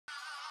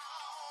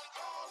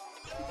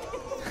Hi,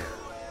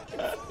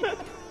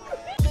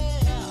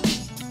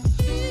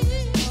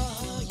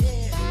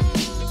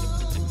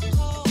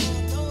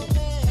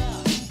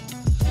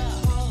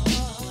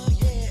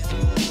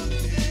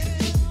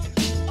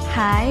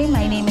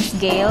 my name is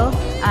Gaile.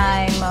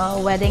 I'm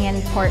a wedding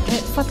and portrait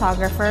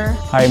photographer.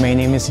 Hi, my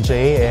name is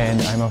Jei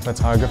and I'm a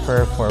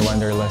photographer for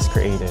Wanderlust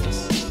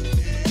Creatives.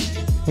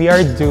 We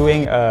are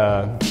doing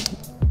a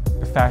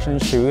fashion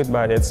shoot,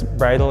 but it's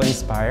bridal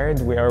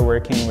inspired. We are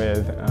working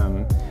with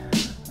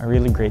a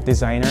really great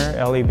designer,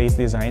 LA-based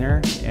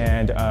designer,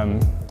 and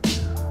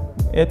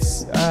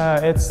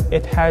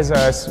it has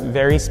a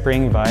very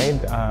spring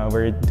vibe.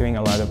 We're doing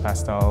a lot of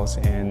pastels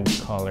and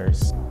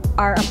colors.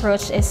 Our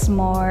approach is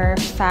more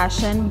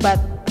fashion, but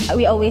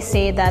we always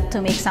say that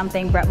to make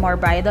something more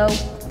bridal,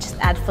 just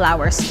add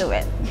flowers to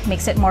it.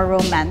 Makes it more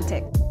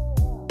romantic.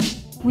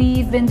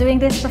 We've been doing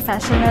this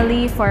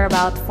professionally for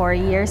about 4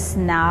 years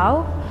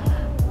now.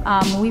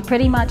 We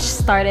pretty much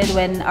started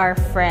when our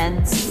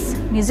friends,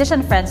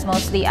 musician friends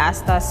mostly,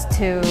 asked us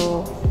to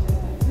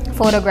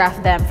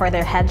photograph them for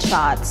their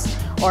headshots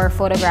or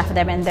photograph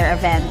them in their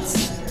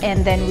events.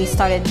 And then we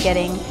started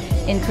getting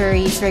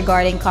inquiries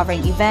regarding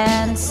covering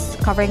events,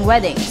 covering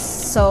weddings.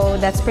 So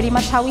that's pretty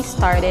much how we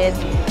started.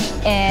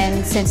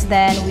 And since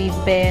then,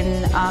 we've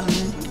been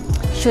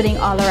shooting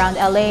all around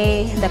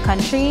LA, the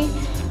country,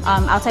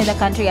 outside the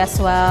country as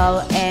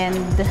well,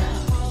 and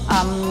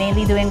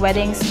mainly doing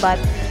weddings, but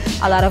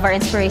a lot of our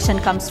inspiration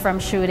comes from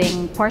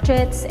shooting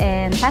portraits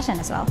and fashion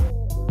as well.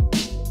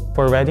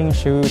 For wedding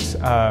shoots,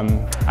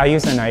 I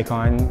use a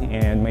Nikon,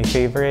 and my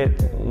favorite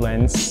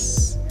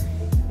lens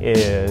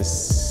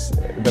is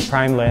the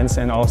prime lens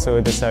and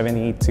also the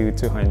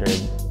 70-200.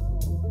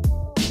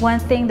 One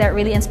thing that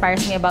really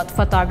inspires me about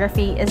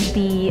photography is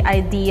the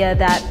idea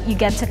that you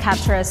get to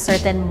capture a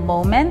certain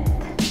moment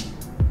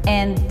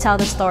and tell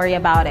the story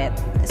about it,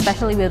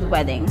 especially with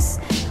weddings.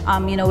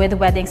 You know, with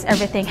weddings,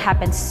 everything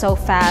happens so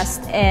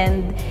fast,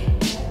 and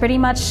pretty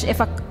much if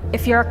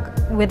you're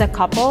with a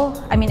couple,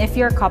 if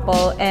you're a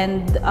couple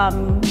and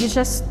you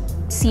just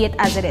see it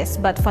as it is,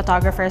 but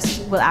photographers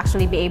will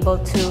actually be able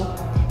to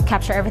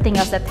capture everything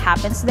else that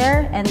happens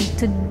there, and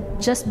to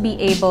just be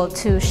able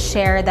to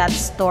share that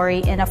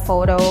story in a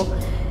photo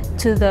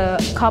to the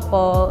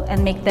couple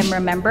and make them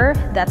remember.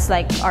 That's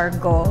like our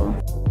goal.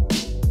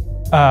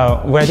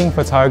 Wedding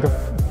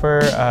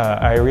photographer,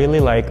 I really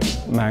like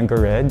Mango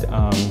Red.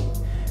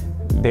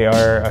 They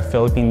are a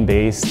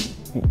Philippine-based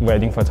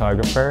wedding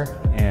photographer,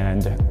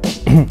 and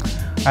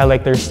I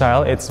like their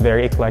style. It's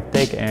very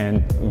eclectic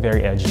and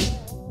very edgy.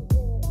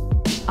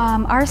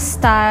 Our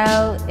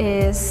style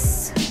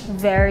is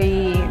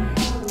very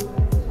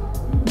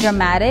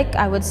dramatic,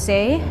 I would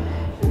say.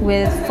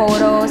 With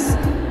photos,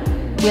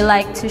 we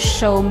like to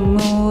show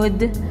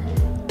mood.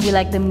 We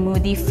like the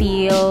moody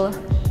feel.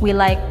 We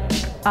like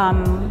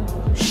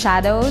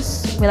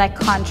shadows. We like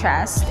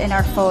contrast in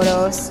our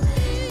photos.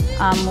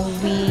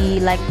 We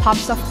like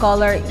pops of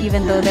color,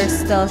 even though there's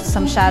still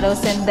some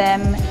shadows in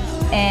them.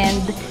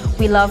 And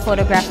we love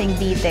photographing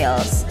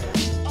details.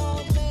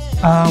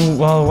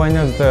 Well, one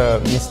of the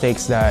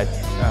mistakes that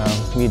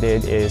we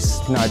did is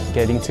not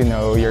getting to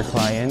know your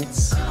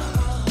clients,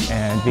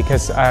 and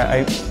because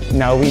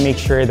now we make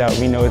sure that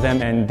we know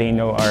them and they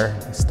know our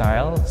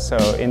style, so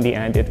in the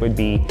end it would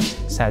be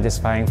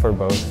satisfying for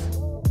both.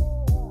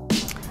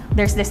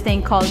 There's this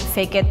thing called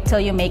fake it till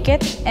you make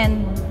it,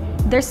 and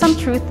there's some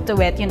truth to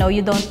it. You know,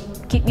 you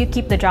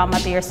keep the drama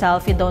to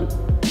yourself. You don't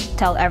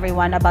tell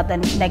everyone about the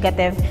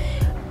negative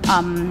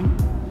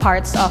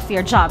parts of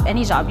your job,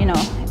 any job, you know,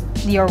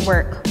 your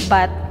work.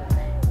 But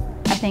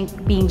I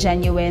think being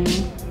genuine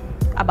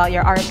about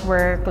your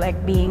artwork, like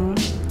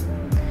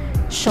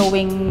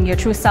showing your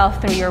true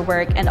self through your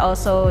work, and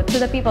also to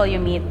the people you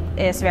meet,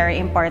 is very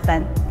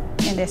important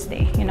in this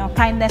day. You know,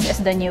 kindness is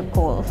the new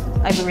cool.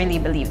 I really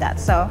believe that.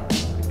 So,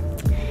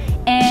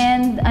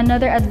 and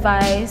another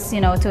advice,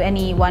 you know, to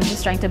anyone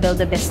who's trying to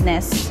build a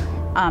business,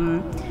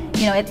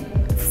 you know,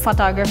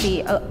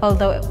 photography,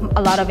 although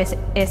a lot of it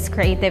is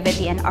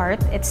creativity and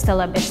art, it's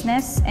still a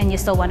business, and you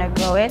still want to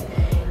grow it.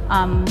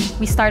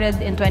 We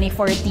started in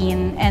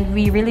 2014, and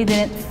we really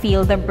didn't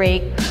feel the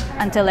break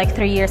until like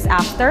 3 years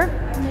after,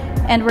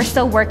 and we're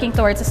still working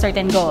towards a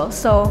certain goal.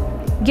 So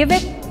give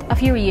it a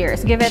few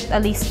years, give it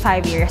at least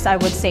 5 years, I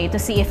would say, to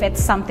see if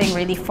it's something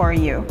really for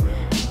you.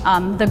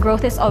 The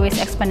growth is always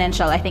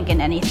exponential, I think, in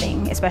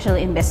anything,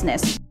 especially in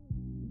business.